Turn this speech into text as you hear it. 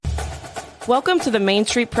Welcome to the Main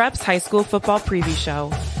Street Preps High School Football Preview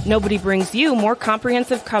Show. Nobody brings you more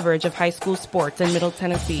comprehensive coverage of high school sports in Middle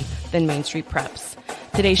Tennessee than Main Street Preps.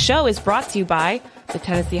 Today's show is brought to you by the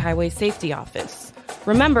Tennessee Highway Safety Office.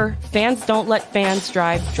 Remember, fans don't let fans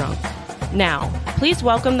drive drunk. Now, please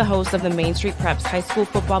welcome the host of the Main Street Preps High School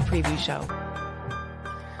Football Preview Show.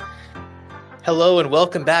 Hello and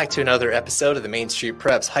welcome back to another episode of the Main Street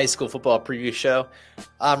Preps High School Football Preview Show.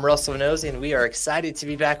 I'm Russell Vannozzi, and we are excited to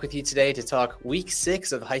be back with you today to talk Week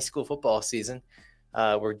 6 of the high school football season.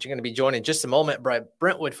 We're going to be joined in just a moment by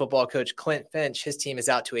Brentwood football coach Clint Finch. His team is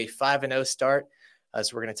out to a 5-0 start,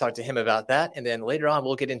 so we're going to talk to him about that. And then later on,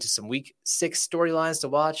 we'll get into some Week 6 storylines to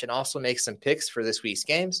watch and also make some picks for this week's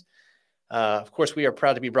games. Of course, we are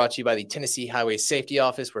proud to be brought to you by the Tennessee Highway Safety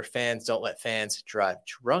Office, where fans don't let fans drive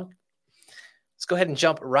drunk. Let's go ahead and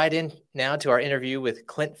jump right in now to our interview with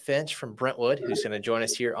Clint Finch from Brentwood, who's going to join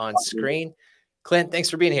us here on screen. Clint, thanks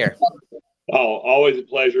for being here. Oh, always a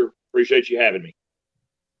pleasure. Appreciate you having me.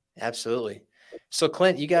 Absolutely. So,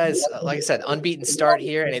 Clint, you guys, like I said, unbeaten start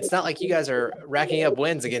here, and it's not like you guys are racking up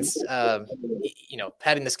wins against,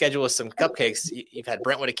 padding the schedule with some cupcakes. You've had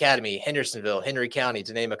Brentwood Academy, Hendersonville, Henry County,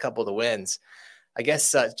 to name a couple of the wins. I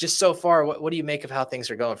guess just so far, what do you make of how things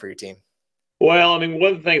are going for your team? Well, I mean,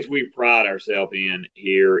 one of the things we pride ourselves in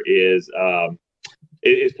here is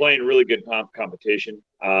playing really good competition.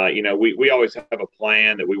 We always have a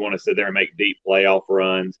plan that we want to sit there and make deep playoff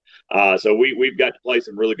runs. So we've got to play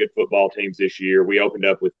some really good football teams this year. We opened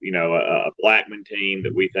up with, a Blackman team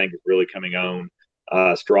that we think is really coming on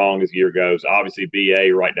strong as the year goes. Obviously,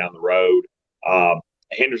 BA right down the road.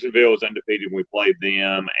 Hendersonville was undefeated when we played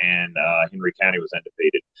them, and Henry County was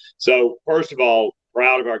undefeated. So, first of all,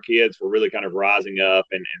 proud of our kids for really kind of rising up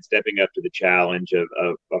and stepping up to the challenge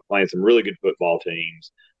of playing some really good football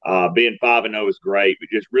teams. Being 5-0 is great, but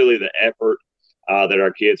just really the effort that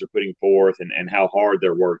our kids are putting forth and how hard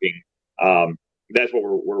they're working. That's what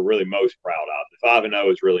we're really most proud of. The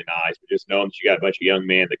 5-0 is really nice, but just knowing that you got a bunch of young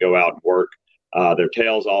men that go out and work their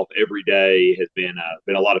tails off every day has been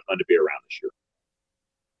a lot of fun to be around this year.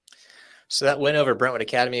 So that win over Brentwood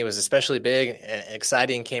Academy was especially big and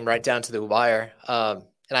exciting, came right down to the wire. And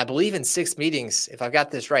I believe in 6 meetings, if I've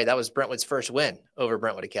got this right, that was Brentwood's first win over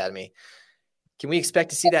Brentwood Academy. Can we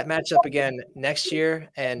expect to see that matchup again next year?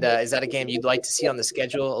 And is that a game you'd like to see on the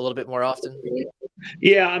schedule a little bit more often?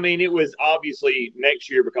 Yeah, I mean, it was obviously next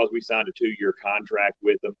year because we signed a 2-year contract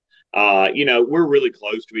with them. We're really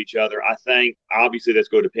close to each other. I think obviously that's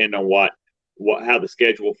going to depend on how the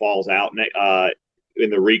schedule falls out in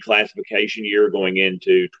the reclassification year going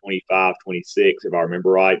into 25, 26, if I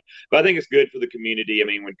remember right. But I think it's good for the community. I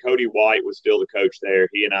mean, when Cody White was still the coach there,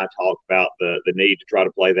 he and I talked about the need to try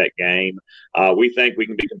to play that game. We think we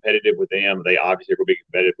can be competitive with them. They obviously are going to be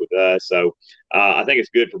competitive with us. So I think it's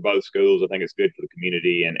good for both schools. I think it's good for the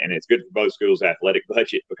community, and it's good for both schools' athletic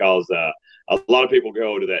budget because a lot of people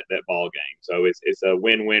go to that ball game. So it's a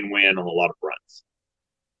win-win-win on a lot of fronts.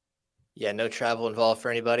 Yeah, no travel involved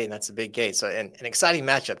for anybody, and that's a big gate. So, and an exciting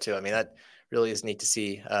matchup too. I mean, that really is neat to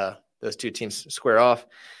see those two teams square off.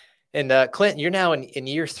 And Clint, you're now in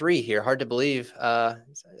year 3 here. Hard to believe.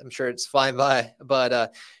 I'm sure it's flying by,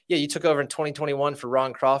 but you took over in 2021 for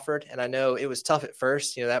Ron Crawford, and I know it was tough at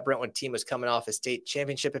first. That Brentwood team was coming off a state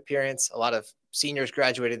championship appearance. A lot of seniors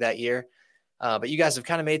graduated that year, but you guys have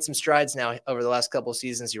kind of made some strides now over the last couple of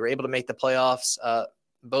seasons. You were able to make the playoffs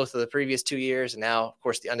both of the previous 2 years, and now, of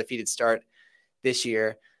course, the undefeated start this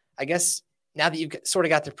year. I guess now that you've sort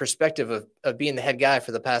of got the perspective of being the head guy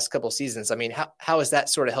for the past couple of seasons, I mean, how has that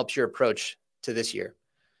sort of helped your approach to this year?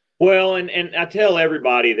 Well, and I tell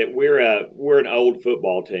everybody that we're an old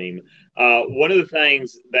football team. One of the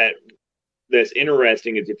things that's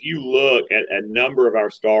interesting is if you look at a number of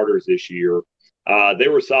our starters this year, they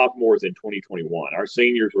were sophomores in 2021. Our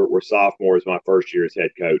seniors were sophomores my first year as head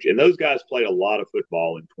coach, and those guys played a lot of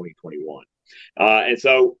football in 2021. And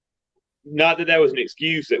so not that was an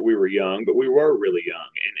excuse that we were young, but we were really young.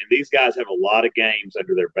 And these guys have a lot of games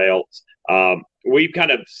under their belts. We've kind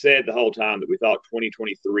of said the whole time that we thought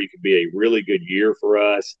 2023 could be a really good year for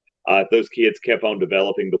us if those kids kept on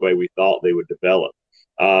developing the way we thought they would develop.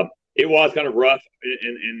 It was kind of rough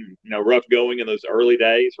and rough going in those early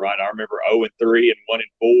days, right? I remember 0-3 and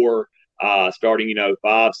 1-4, starting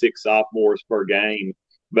 5, 6 sophomores per game.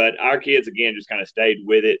 But our kids again just kind of stayed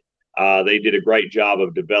with it. They did a great job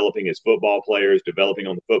of developing as football players, developing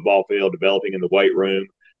on the football field, developing in the weight room.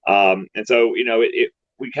 And so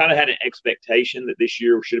we kind of had an expectation that this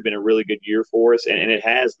year should have been a really good year for us, and it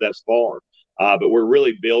has thus far. But we're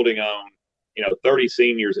really building on 30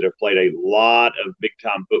 seniors that have played a lot of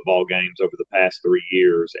big-time football games over the past 3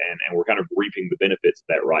 years, and we're kind of reaping the benefits of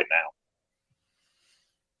that right now.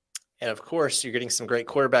 And of course, you're getting some great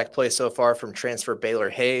quarterback play so far from transfer Baylor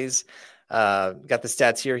Hayes. Got the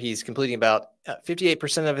stats here. He's completing about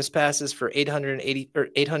 58% of his passes for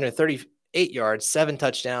 838 yards, 7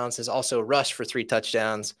 touchdowns. Has also rushed for 3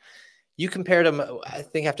 touchdowns. You compared him, I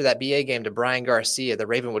think, after that BA game to Brian Garcia, the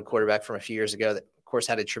Ravenwood quarterback from a few years ago that, of course,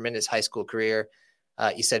 had a tremendous high school career.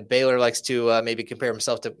 You said Baylor likes to maybe compare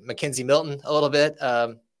himself to Mackenzie Milton a little bit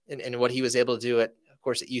and what he was able to do, of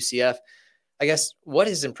course, at UCF. I guess, what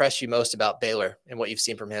has impressed you most about Baylor and what you've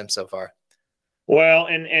seen from him so far? Well,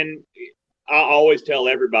 and I always tell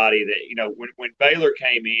everybody that, when Baylor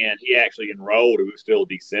came in, he actually enrolled. It was still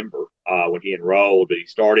December when he enrolled. He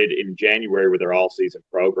started in January with their all-season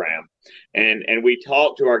program. And we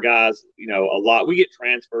talk to our guys, a lot. We get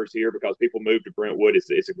transfers here because people move to Brentwood.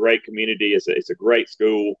 It's a great community. It's a great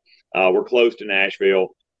school. We're close to Nashville.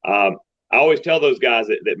 I always tell those guys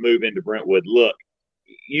that move into Brentwood, look,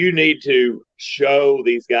 you need to show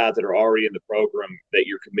these guys that are already in the program that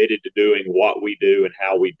you're committed to doing what we do and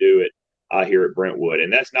how we do it here at Brentwood.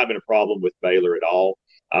 And that's not been a problem with Baylor at all.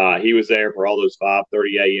 He was there for all those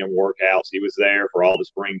 5:30 a.m. workouts. He was there for all the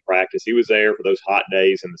spring practice. He was there for those hot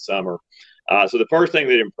days in the summer. So the first thing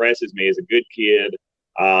that impresses me is a good kid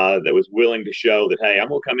that was willing to show that, hey, I'm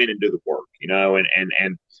going to come in and do the work,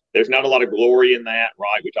 and there's not a lot of glory in that,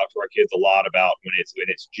 right? We talk to our kids a lot about when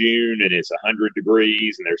it's June and it's 100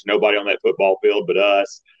 degrees and there's nobody on that football field but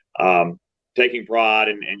us, taking pride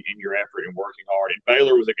in your effort and working hard. And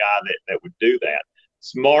Baylor was a guy that would do that.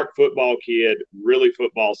 Smart football kid, really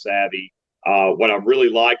football savvy. What I really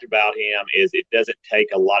liked about him is it doesn't take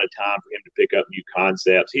a lot of time for him to pick up new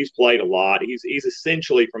concepts. He's played a lot. He's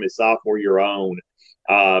essentially from his sophomore year on,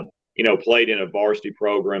 played in a varsity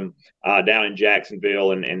program down in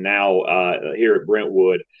Jacksonville and now here at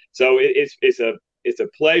Brentwood. So it's a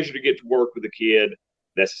pleasure to get to work with a kid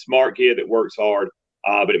that's a smart kid that works hard,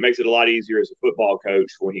 but it makes it a lot easier as a football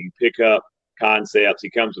coach when he can pick up concepts. He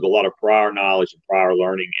comes with a lot of prior knowledge and prior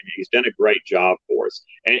learning, and he's done a great job for us.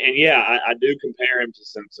 And I do compare him to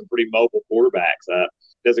some pretty mobile quarterbacks.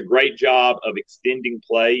 Does a great job of extending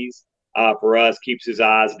plays for us, keeps his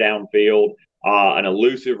eyes downfield. An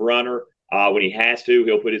elusive runner. When he has to,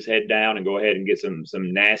 he'll put his head down and go ahead and get some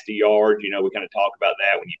nasty yards. We kind of talk about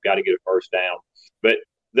that when you've got to get a first down. But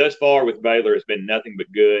thus far with Baylor, it's been nothing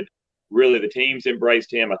but good. Really, the team's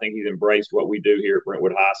embraced him. I think he's embraced what we do here at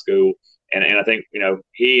Brentwood High School. And I think,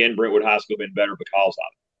 he and Brentwood High School have been better because of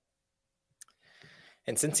it.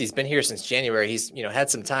 And since he's been here since January, he's, had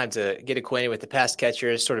some time to get acquainted with the pass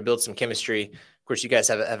catchers, sort of build some chemistry. Of course, you guys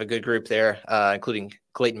have a good group there, including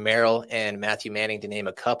Clayton Merrill and Matthew Manning, to name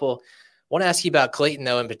a couple. I want to ask you about Clayton,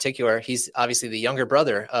 though, in particular. He's obviously the younger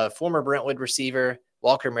brother of former Brentwood receiver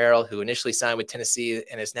Walker Merrill, who initially signed with Tennessee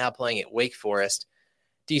and is now playing at Wake Forest.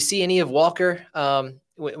 Do you see any of Walker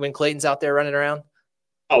when Clayton's out there running around?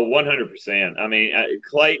 Oh, 100%. I mean,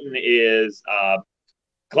 Clayton's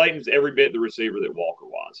every bit the receiver that Walker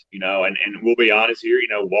was, and we'll be honest here,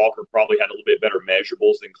 Walker probably had a little bit better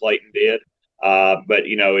measurables than Clayton did. But,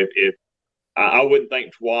 if I wouldn't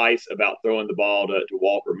think twice about throwing the ball to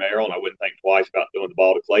Walker Merrill, and I wouldn't think twice about throwing the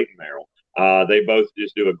ball to Clayton Merrill. They both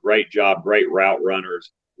just do a great job, great route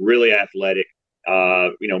runners, really athletic,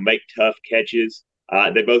 make tough catches.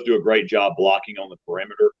 They both do a great job blocking on the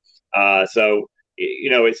perimeter. So,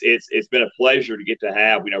 it's been a pleasure to get to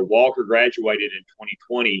have. Walker graduated in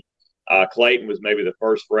 2020. Clayton was maybe the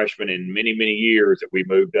first freshman in many, many years that we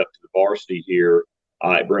moved up to the varsity here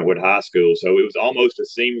at Brentwood High School. So it was almost a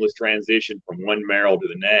seamless transition from one Merrill to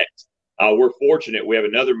the next. We're fortunate. We have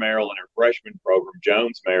another Merrill in our freshman program,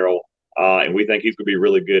 Jones Merrill, and we think he's going to be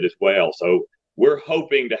really good as well. So we're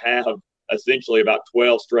hoping to have essentially about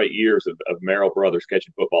 12 straight years of Merrill brothers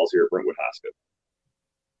catching footballs here at Brentwood High School.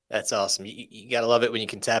 That's awesome. You got to love it when you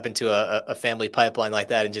can tap into a family pipeline like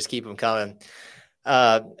that and just keep them coming.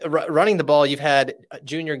 Running the ball, you've had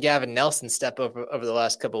junior Gavin Nelson step up over the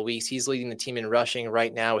last couple of weeks. He's leading the team in rushing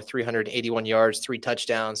right now with 381 yards, 3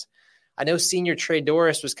 touchdowns. I know senior Trey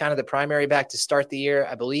Doris was kind of the primary back to start the year.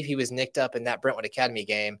 I believe he was nicked up in that Brentwood Academy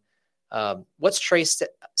game. What's Trey's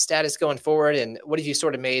status going forward, and what have you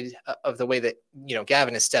sort of made of the way that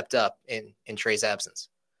Gavin has stepped up in Trey's absence?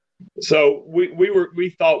 So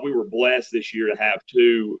we thought we were blessed this year to have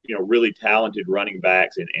two really talented running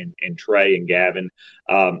backs in Trey and Gavin.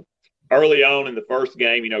 Early on in the first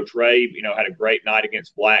game, Trey had a great night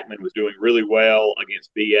against Blackman, was doing really well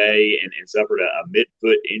against BA and suffered a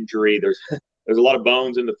midfoot injury. there's a lot of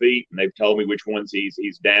bones in the feet, and they've told me which ones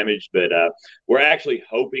he's damaged. But we're actually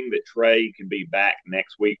hoping that Trey can be back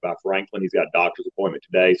next week by Franklin. He's got a doctor's appointment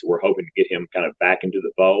today, so we're hoping to get him kind of back into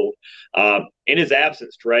the fold. In his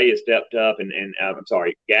absence, Trey has stepped up, and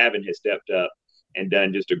Gavin has stepped up and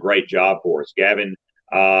done just a great job for us. Gavin,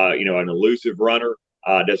 an elusive runner.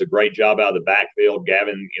 Does a great job out of the backfield.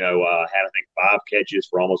 Gavin, had, I think, 5 catches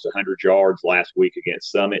for almost 100 yards last week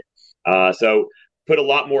against Summit. So put a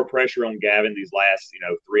lot more pressure on Gavin these last,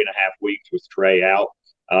 3.5 weeks with Trey out.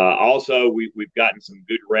 Also, we've gotten some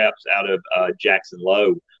good reps out of Jackson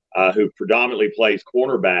Lowe, who predominantly plays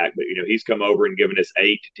cornerback, but, he's come over and given us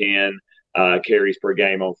 8 to 10 carries per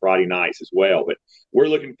game on Friday nights as well. But we're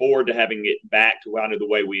looking forward to having it back to kind of the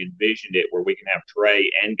way we envisioned it, where we can have Trey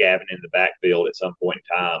and Gavin in the backfield at some point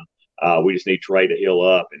in time. We just need Trey to heal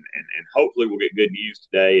up, and hopefully we'll get good news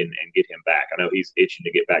today and get him back. I know he's itching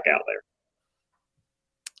to get back out there.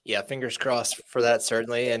 Yeah, fingers crossed for that,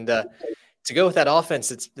 certainly. And to go with that offense,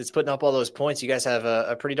 it's putting up all those points. You guys have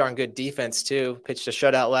a pretty darn good defense too. Pitched a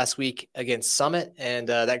shutout last week against Summit, and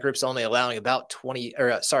that group's only allowing about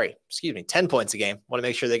 10 points a game. Want to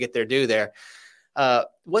make sure they get their due there.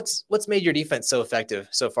 What's made your defense so effective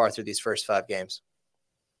so far through these first 5 games?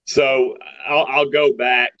 So I'll go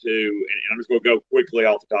back to, and I'm just going to go quickly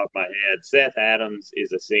off the top of my head. Seth Adams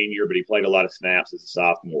is a senior, but he played a lot of snaps as a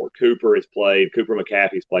sophomore. Cooper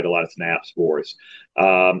McCaffrey's played a lot of snaps for us.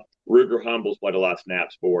 Ruger Humble's played a lot of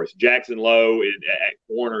snaps for us. Jackson Lowe at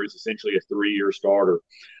corner is essentially a 3-year starter.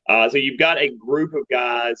 So you've got a group of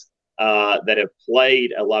guys that have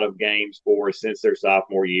played a lot of games for us since their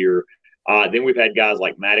sophomore year. Then we've had guys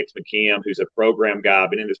like Maddox McKim, who's a program guy,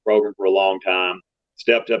 been in this program for a long time,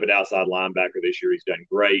 stepped up at outside linebacker this year. He's done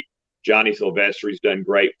great. Johnny Silvestri's done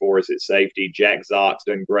great for us at safety. Jack Zock's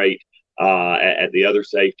done great at the other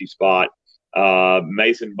safety spot.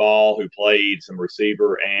 Mason Ball, who played some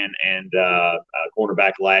receiver and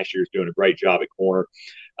cornerback last year, is doing a great job at corner.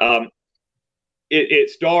 It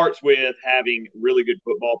starts with having really good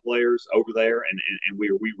football players over there, and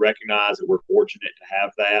we recognize that we're fortunate to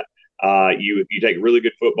have that. You take really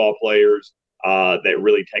good football players that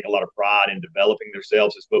really take a lot of pride in developing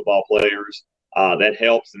themselves as football players. That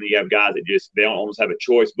helps, and then you have guys that they don't almost have a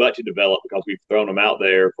choice but to develop because we've thrown them out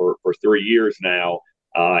there for 3 years now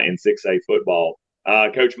in 6A football.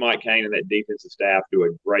 Coach Mike Kane and that defensive staff do a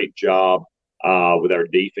great job with our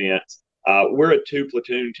defense. We're a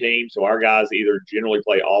 2-platoon team, so our guys either generally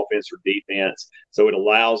play offense or defense. So it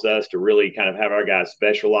allows us to really kind of have our guys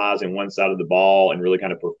specialize in one side of the ball and really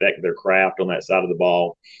kind of perfect their craft on that side of the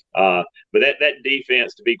ball. But that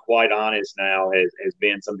defense, to be quite honest now, has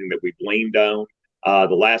been something that we've leaned on.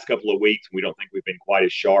 The last couple of weeks, we don't think we've been quite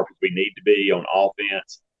as sharp as we need to be on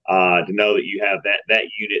offense. To know that you have that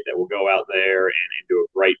unit that will go out there and do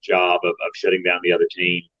a great job of shutting down the other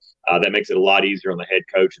team. That makes it a lot easier on the head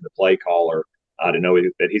coach and the play caller to know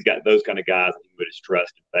that he's got those kind of guys that he can put his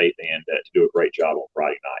trust and faith in to do a great job on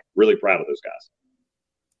Friday night. Really proud of those guys.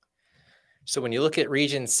 So when you look at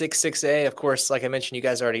Region 6A, of course, like I mentioned, you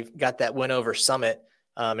guys already got that win over Summit.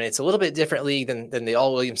 And it's a little bit different league than the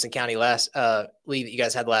all Williamson County league that you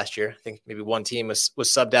guys had last year. I think maybe one team was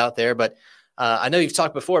subbed out there, but I know you've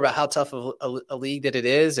talked before about how tough of a league that it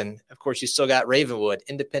is. And of course you still got Ravenwood,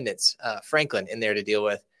 Independence, Franklin in there to deal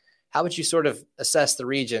with. How would you sort of assess the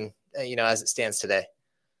region, as it stands today?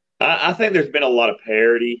 I think there's been a lot of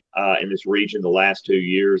parity in this region the last 2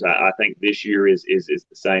 years. I think this year is the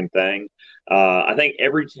same thing. I think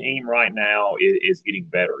every team right now is getting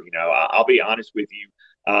better. I'll be honest with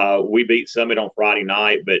you. We beat Summit on Friday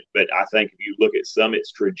night, but I think if you look at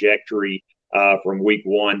Summit's trajectory from week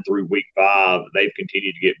 1 through week 5, they've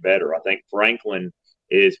continued to get better. I think Franklin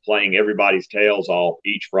is playing everybody's tails off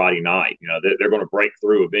each Friday night. They're going to break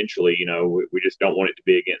through eventually. We just don't want it to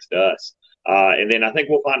be against us. And then I think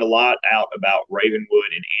we'll find a lot out about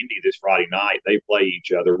Ravenwood and Indy this Friday night. They play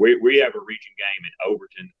each other. We have a region game in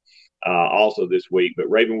Overton also this week, but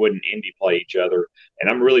Ravenwood and Indy play each other.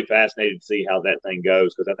 And I'm really fascinated to see how that thing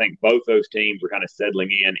goes because I think both those teams are kind of settling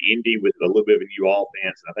in. Indy with a little bit of a new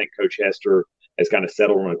offense, and I think Coach Hester has kind of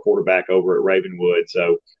settled on a quarterback over at Ravenwood.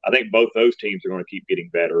 So I think both those teams are going to keep getting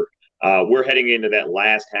better. We're heading into that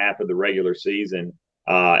last half of the regular season,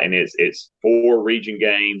 and it's 4 region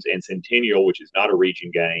games and Centennial, which is not a region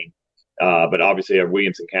game, but obviously a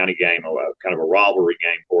Williamson County game, kind of a rivalry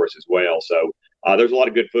game for us as well. So there's a lot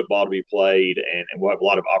of good football to be played, and we'll have a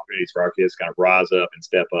lot of opportunities for our kids to kind of rise up and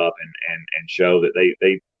step up and show that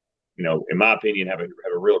they in my opinion, have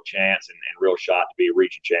a real chance and real shot to be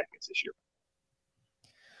region champions this year.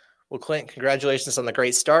 Well, Clint, congratulations on the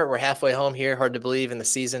great start. We're halfway home here. Hard to believe in the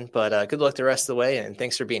season, but good luck the rest of the way, and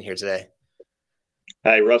thanks for being here today.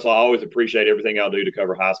 Hey, Russell, I always appreciate everything y'all do to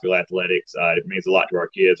cover high school athletics. It means a lot to our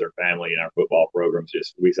kids, our family, and our football programs.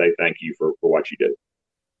 We say thank you for what you do.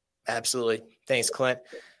 Absolutely. Thanks, Clint.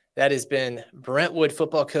 That has been Brentwood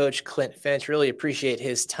football coach Clint Finch. Really appreciate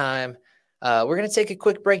his time. We're going to take a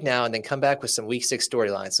quick break now and then come back with some Week 6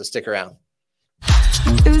 storylines, so stick around.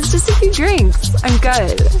 It was just a few drinks. I'm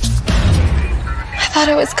good. I thought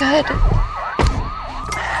it was good.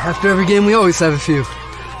 After every game, we always have a few.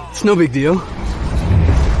 It's no big deal.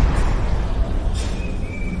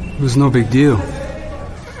 It was no big deal.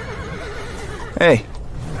 Hey,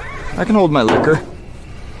 I can hold my liquor.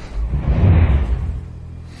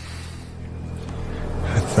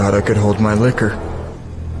 I thought I could hold my liquor.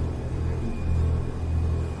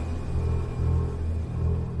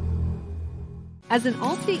 As an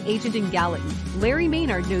Allstate agent in Gallatin, Larry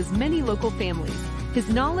Maynard knows many local families. His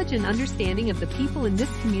knowledge and understanding of the people in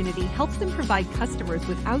this community helps him provide customers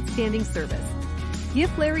with outstanding service.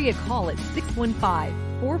 Give Larry a call at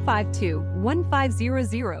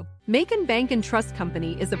 615-452-1500. Macon Bank and Trust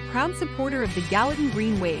Company is a proud supporter of the Gallatin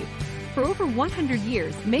Green Wave. For over 100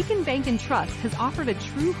 years, Macon Bank and Trust has offered a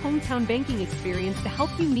true hometown banking experience to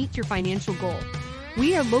help you meet your financial goals.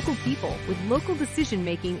 We are local people with local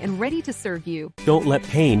decision-making and ready to serve you. Don't let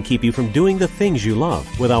pain keep you from doing the things you love.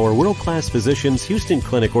 With our world-class physicians, Houston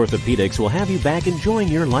Clinic Orthopedics will have you back enjoying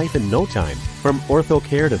your life in no time. From ortho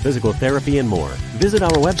care to physical therapy and more. Visit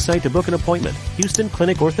our website to book an appointment. Houston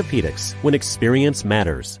Clinic Orthopedics, when experience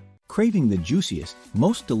matters. Craving the juiciest,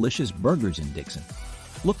 most delicious burgers in Dixon?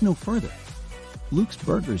 Look no further. Luke's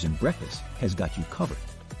Burgers and Breakfast has got you covered.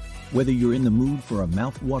 Whether you're in the mood for a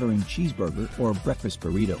mouth-watering cheeseburger or a breakfast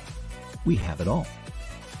burrito, we have it all.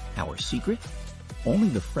 Our secret? Only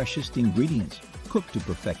the freshest ingredients, cooked to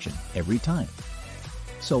perfection every time.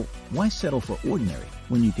 So why settle for ordinary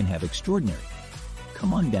when you can have extraordinary?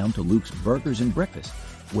 Come on down to Luke's Burgers and Breakfast,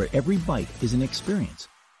 where every bite is an experience.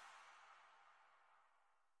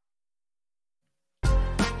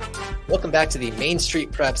 Welcome back to the Main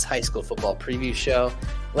Street Preps High School Football Preview Show.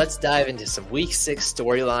 Let's dive into some Week 6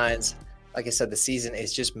 storylines. Like I said, the season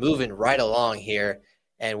is just moving right along here.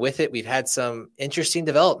 And with it, we've had some interesting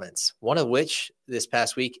developments, one of which this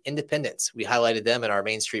past week, Independence. We highlighted them in our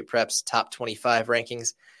Main Street Preps Top 25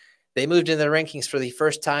 rankings. They moved into the rankings for the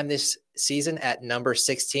first time this season at number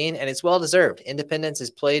 16, and it's well-deserved. Independence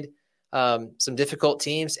has played some difficult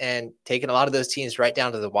teams and taken a lot of those teams right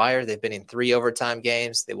down to the wire. They've been in 3 overtime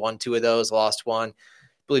games. They won 2 of those, lost 1. I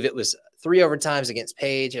believe it was 3 overtimes against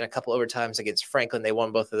Page and a couple overtimes against Franklin. They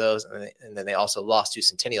won both of those, and then they also lost to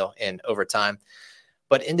Centennial in overtime.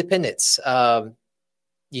 But Independence,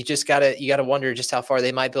 you gotta wonder just how far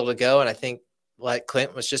they might be able to go. And I think, like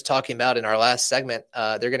Clint was just talking about in our last segment,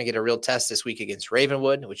 they're going to get a real test this week against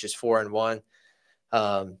Ravenwood, which is 4-1,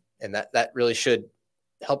 and that really should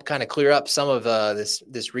help kind of clear up some of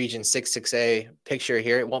this Region 6A picture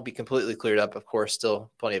here. It won't be completely cleared up, of course,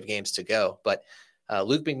 still plenty of games to go. But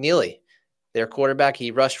Luke McNeely, their quarterback,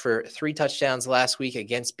 he rushed for 3 touchdowns last week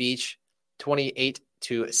against Beach,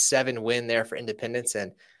 28-7 win there for Independence.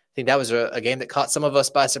 And I think that was a game that caught some of us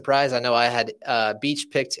by surprise. I know I had Beach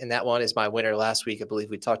picked in that one as my winner last week. I believe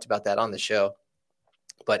we talked about that on the show.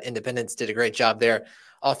 But Independence did a great job there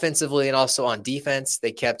offensively and also on defense.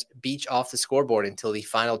 They kept Beach off the scoreboard until the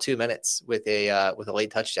final 2 minutes with a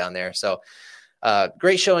late touchdown there. So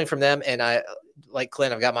great showing from them. And I, like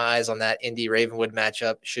Clint, I've got my eyes on that Indy Ravenwood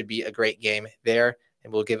matchup. Should be a great game there.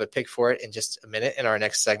 And we'll give a pick for it in just a minute in our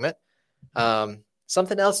next segment.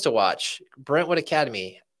 Something else to watch, Brentwood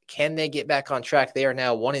Academy. Can they get back on track? They are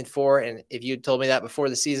now 1-4. And if you told me that before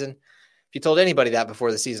the season, if you told anybody that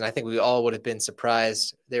before the season, I think we all would have been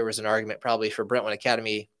surprised. There was an argument probably for Brentwood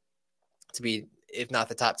Academy to be, if not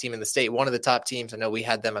the top team in the state, one of the top teams. I know we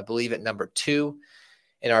had them, I believe, at number 2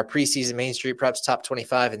 in our preseason Main Street Preps Top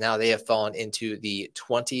 25, and now they have fallen into the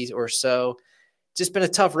 20s or so. Just been a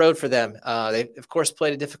tough road for them. They, of course,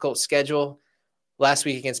 played a difficult schedule. Last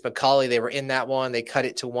week against McCauley, they were in that one. They cut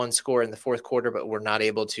it to 1 score in the 4th quarter, but were not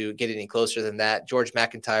able to get any closer than that. George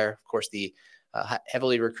McIntyre, of course, the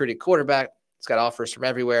heavily recruited quarterback, he's got offers from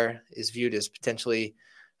everywhere, is viewed as potentially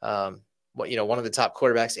one of the top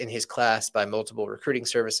quarterbacks in his class by multiple recruiting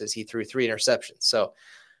services. He threw 3 interceptions. So,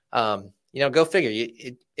 go figure.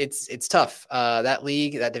 It's tough. That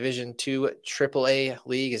league, that Division II AAA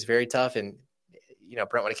league is very tough. And,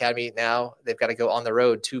 Brentwood Academy now, they've got to go on the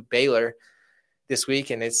road to Baylor this week.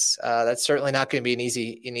 And it's that's certainly not going to be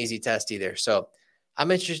an easy test either. So I'm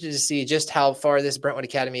interested to see just how far this Brentwood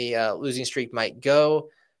Academy losing streak might go.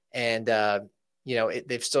 And,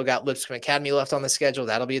 they've still got Lipscomb Academy left on the schedule.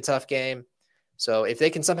 That'll be a tough game. So if they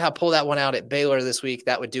can somehow pull that one out at Baylor this week,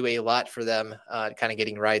 that would do a lot for them, kind of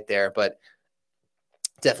getting right there. But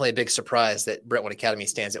definitely a big surprise that Brentwood Academy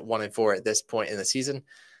stands at 1-4 at this point in the season.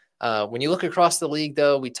 When you look across the league,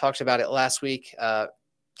 though, we talked about it last week, kind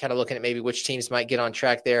of looking at maybe which teams might get on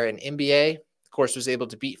track there. And NBA, of course, was able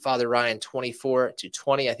to beat Father Ryan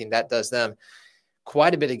 24-20. I think that does them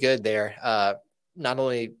quite a bit of good there, not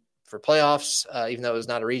only for playoffs, even though it was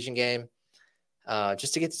not a region game,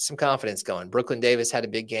 just to get some confidence going. Brooklyn Davis had a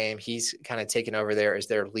big game. He's kind of taken over there as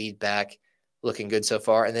their lead back, looking good so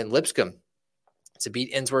far. And then Lipscomb to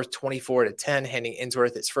beat Innsworth 24-10, handing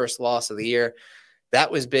Innsworth its first loss of the year.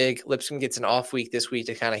 That was big. Lipscomb gets an off week this week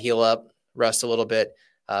to kind of heal up, rest a little bit.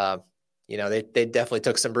 They definitely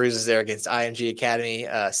took some bruises there against IMG Academy,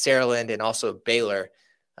 Saraland, and also Baylor.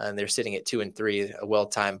 And they're sitting at 2-3, a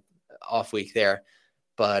well-timed off week there.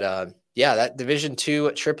 But that Division II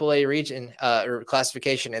AAA region or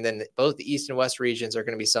classification, and then both the East and West regions are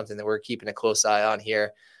going to be something that we're keeping a close eye on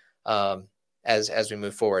here as we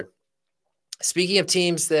move forward. Speaking of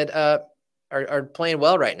teams that are playing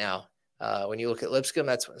well right now, when you look at Lipscomb,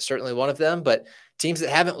 that's certainly one of them. But teams that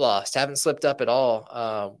haven't lost, haven't slipped up at all.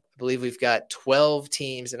 I believe we've got 12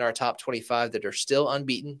 teams in our top 25 that are still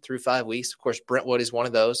unbeaten through 5 weeks. Of course, Brentwood is one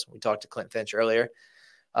of those. We talked to Clint Finch earlier.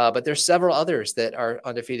 But there's several others that are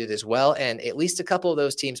undefeated as well. And at least a couple of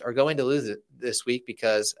those teams are going to lose it this week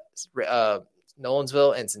because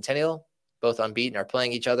Nolensville and Centennial, both unbeaten, are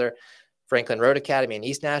playing each other. Franklin Road Academy and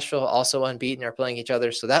East Nashville, also unbeaten, are playing each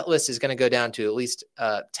other. So that list is going to go down to at least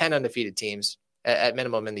 10 undefeated teams at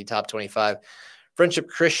minimum in the top 25. Friendship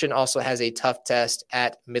Christian also has a tough test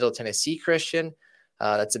at Middle Tennessee Christian.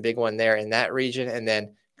 That's a big one there in that region. And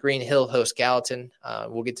then Green Hill hosts Gallatin.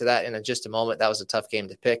 We'll get to that in just a moment. That was a tough game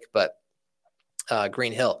to pick, but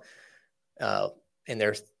Green Hill in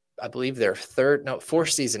their, I believe their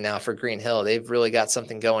fourth season now for Green Hill. They've really got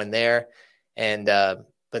something going there. And,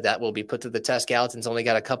 but that will be put to the test. Gallatin's only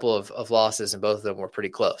got a couple of losses, and both of them were pretty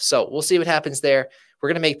close. So we'll see what happens there. We're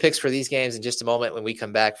going to make picks for these games in just a moment when we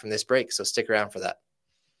come back from this break. So stick around for that.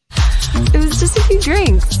 It was just a few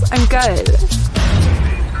drinks. I'm good.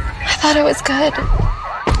 I thought it was good.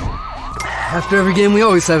 After every game, we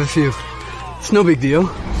always have a few. It's no big deal.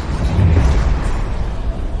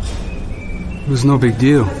 It was no big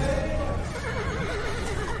deal.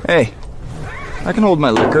 Hey, I can hold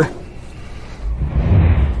my liquor.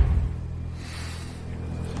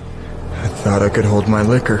 I thought I could hold my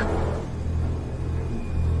liquor.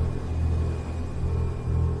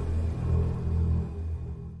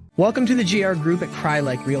 Welcome to the GR Group at Cry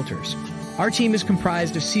Like Realtors. Our team is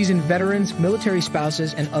comprised of seasoned veterans, military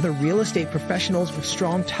spouses, and other real estate professionals with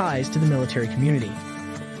strong ties to the military community.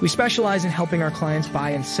 We specialize in helping our clients buy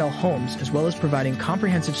and sell homes, as well as providing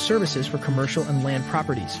comprehensive services for commercial and land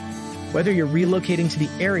properties. Whether you're relocating to the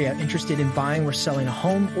area interested in buying or selling a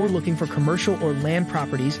home, or looking for commercial or land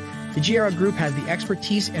properties, the GR Group has the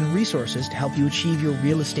expertise and resources to help you achieve your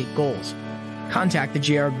real estate goals. Contact the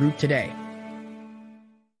GR Group today.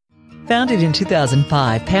 Founded in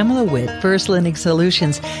 2005, Pamela Witt, First Lending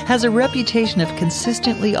Solutions, has a reputation of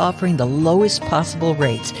consistently offering the lowest possible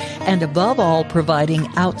rates and, above all, providing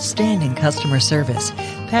outstanding customer service.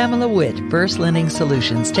 Pamela Witt, First Lending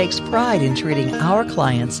Solutions, takes pride in treating our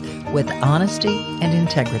clients with honesty and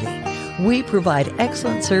integrity. We provide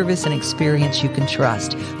excellent service and experience you can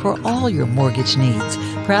trust for all your mortgage needs,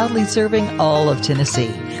 proudly serving all of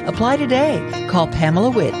Tennessee. Apply today. Call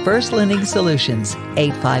Pamela Witt, First Lending Solutions,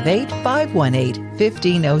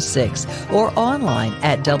 858-518-1506, or online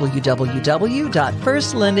at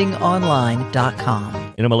www.firstlendingonline.com.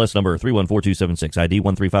 NMLS number 314276, ID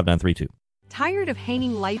 135932. Tired of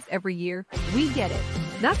hanging lights every year? We get it.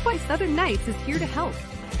 That's why Southern Nights is here to help.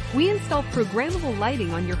 We install programmable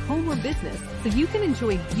lighting on your home or business so you can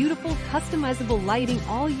enjoy beautiful, customizable lighting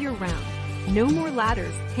all year round. No more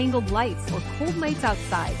ladders, tangled lights, or cold nights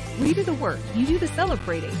outside. We do the work, you do the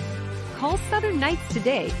celebrating. Call Southern Nights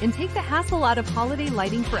today and take the hassle out of holiday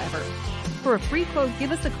lighting forever. For a free quote,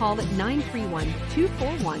 give us a call at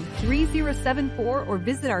 931-241-3074 or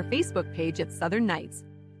visit our Facebook page at Southern Nights.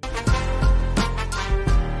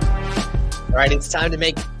 All right, it's time to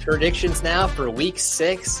make predictions now for Week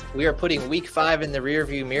 6. We are putting Week 5 in the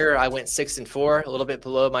rearview mirror. I went 6-4, a little bit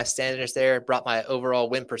below my standards there. Brought my overall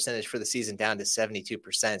win percentage for the season down to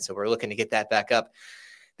 72%. So we're looking to get that back up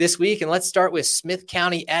this week. And let's start with Smith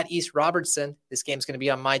County at East Robertson. This game's going to be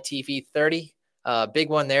on my TV 30. Big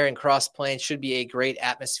one there in Cross Plains. Should be a great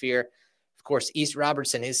atmosphere. Of course, East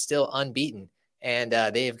Robertson is still unbeaten. And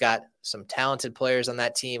they've got some talented players on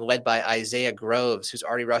that team, led by Isaiah Groves, who's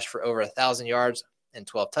already rushed for over 1,000 yards and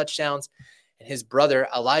 12 touchdowns. And his brother,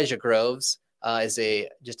 Elijah Groves, is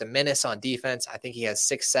just a menace on defense. I think he has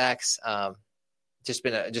 6 sacks. Just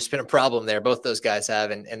been a problem there. Both those guys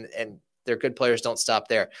have, and their good players don't stop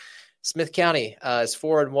there. Smith County is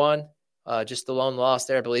 4-1. Just the lone loss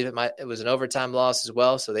there. I believe it was an overtime loss as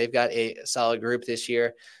well. So they've got a solid group this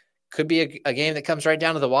year. Could be a game that comes right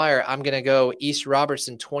down to the wire. I'm going to go East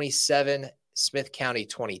Robertson 27, Smith County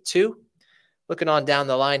 22. Looking on down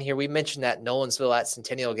the line here, we mentioned that Nolensville at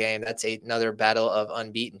Centennial game. That's another battle of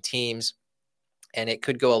unbeaten teams. And it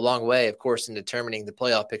could go a long way, of course, in determining the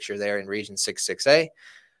playoff picture there in Region 6-6A.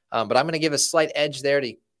 But I'm going to give a slight edge there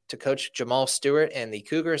to Coach Jamal Stewart and the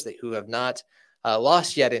Cougars, who have not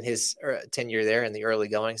lost yet in his tenure there in the early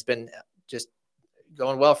going. It's been just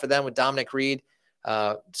going well for them with Dominic Reed,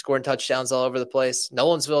 scoring touchdowns all over the place.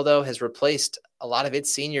 Nolensville, though, has replaced a lot of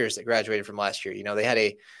its seniors that graduated from last year. They had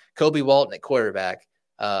a Kobe Walton at quarterback,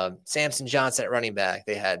 Samson Johnson at running back.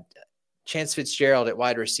 They had Chance Fitzgerald at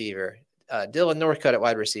wide receiver, Dylan Northcutt at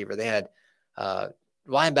wide receiver. They had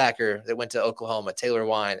linebacker that went to Oklahoma, Taylor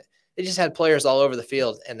Wine. They just had players all over the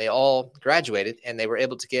field, and they all graduated, and they were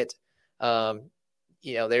able to get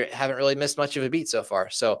they haven't really missed much of a beat so far.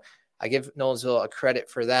 So I give Nolensville a credit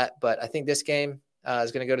for that. But I think this game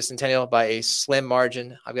is going to go to Centennial by a slim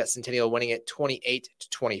margin. I've got Centennial winning it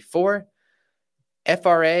 28-24.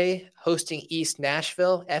 FRA hosting East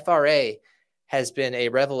Nashville. FRA has been a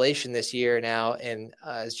revelation this year now, and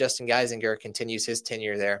as Justin Geisinger continues his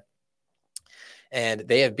tenure there. And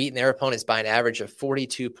they have beaten their opponents by an average of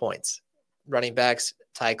 42 points. Running backs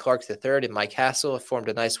Ty Clark III and Mike Hassel have formed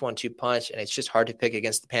a nice 1-2 punch, and it's just hard to pick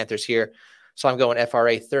against the Panthers here. So I'm going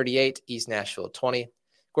FRA 38, East Nashville 20. Of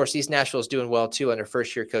course, East Nashville is doing well, too, under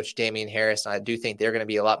first-year coach Damian Harris. And I do think they're going to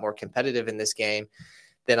be a lot more competitive in this game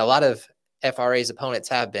than a lot of FRA's opponents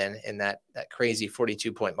have been in that crazy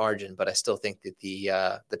 42-point margin. But I still think that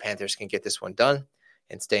the Panthers can get this one done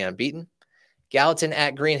and stay unbeaten. Gallatin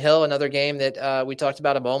at Green Hill, another game that we talked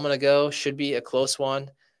about a moment ago, should be a close one.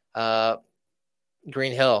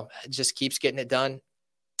 Green Hill just keeps getting it done.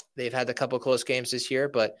 They've had a couple of close games this year,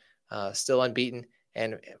 but still unbeaten.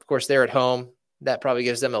 And, of course, they're at home. That probably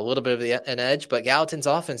gives them a little bit of an edge. But Gallatin's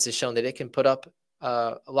offense has shown that it can put up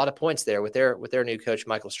a lot of points there with their new coach,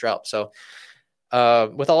 Michael Strout. So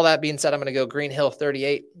with all that being said, I'm going to go Green Hill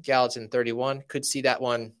 38, Gallatin 31. Could see that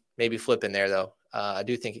one maybe flip in there, though. I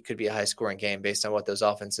do think it could be a high-scoring game based on what those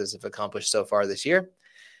offenses have accomplished so far this year.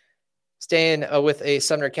 Staying with a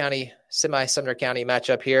Sumner County, semi-Sumner County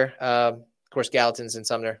matchup here. Of course, Gallatin's in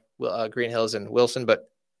Sumner, Green Hill's in Wilson, but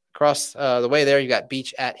across the way there, you got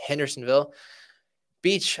Beach at Hendersonville.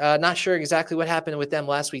 Beach, not sure exactly what happened with them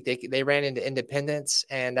last week. They ran into Independence,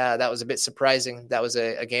 and that was a bit surprising. That was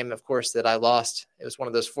a game, of course, that I lost. It was one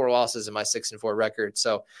of those 4 losses in my 6-4 record.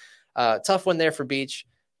 So tough one there for Beach.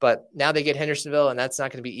 But now they get Hendersonville, and that's not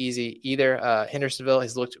going to be easy either. Hendersonville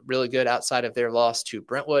has looked really good outside of their loss to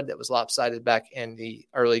Brentwood. That was lopsided back in the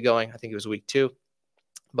early going. I think it was week 2.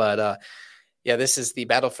 But, this is the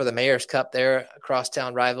battle for the Mayor's Cup there, a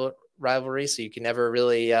crosstown rivalry, so you can never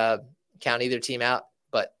really count either team out.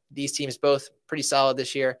 But these teams both pretty solid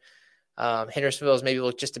this year. Hendersonville has maybe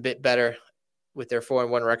looked just a bit better with their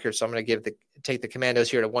 4-1 record, so I'm going to take the Commandos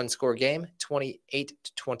here to 1-score game,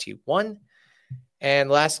 28-21.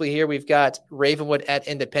 And lastly here, we've got Ravenwood at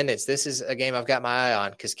Independence. This is a game I've got my eye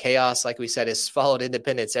on because chaos, like we said, has followed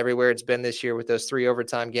Independence everywhere it's been this year with those 3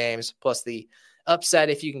 overtime games, plus the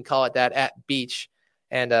upset, if you can call it that, at Beach.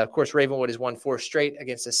 And, of course, Ravenwood has won 4 straight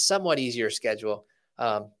against a somewhat easier schedule.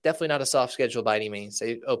 Definitely not a soft schedule by any means.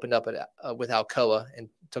 They opened up with Alcoa and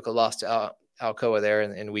took a loss to Alcoa there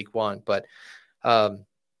in week 1. But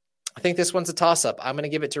I think this one's a toss-up. I'm going to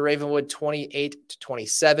give it to Ravenwood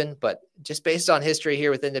 28-27, but just based on history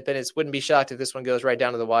here with Independence, wouldn't be shocked if this one goes right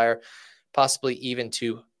down to the wire, possibly even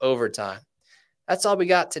to overtime. That's all we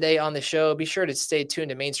got today on the show. Be sure to stay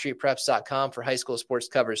tuned to MainStreetPreps.com for high school sports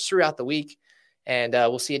coverage throughout the week, and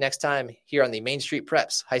we'll see you next time here on the Main Street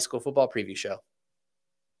Preps High School Football Preview Show.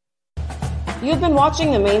 You've been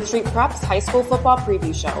watching the Main Street Preps High School Football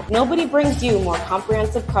Preview Show. Nobody brings you more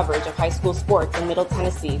comprehensive coverage of high school sports in Middle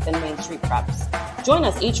Tennessee than Main Street Preps. Join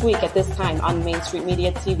us each week at this time on Main Street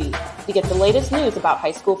Media TV to get the latest news about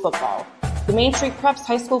high school football. The Main Street Preps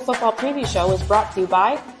High School Football Preview Show is brought to you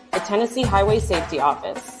by the Tennessee Highway Safety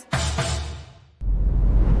Office.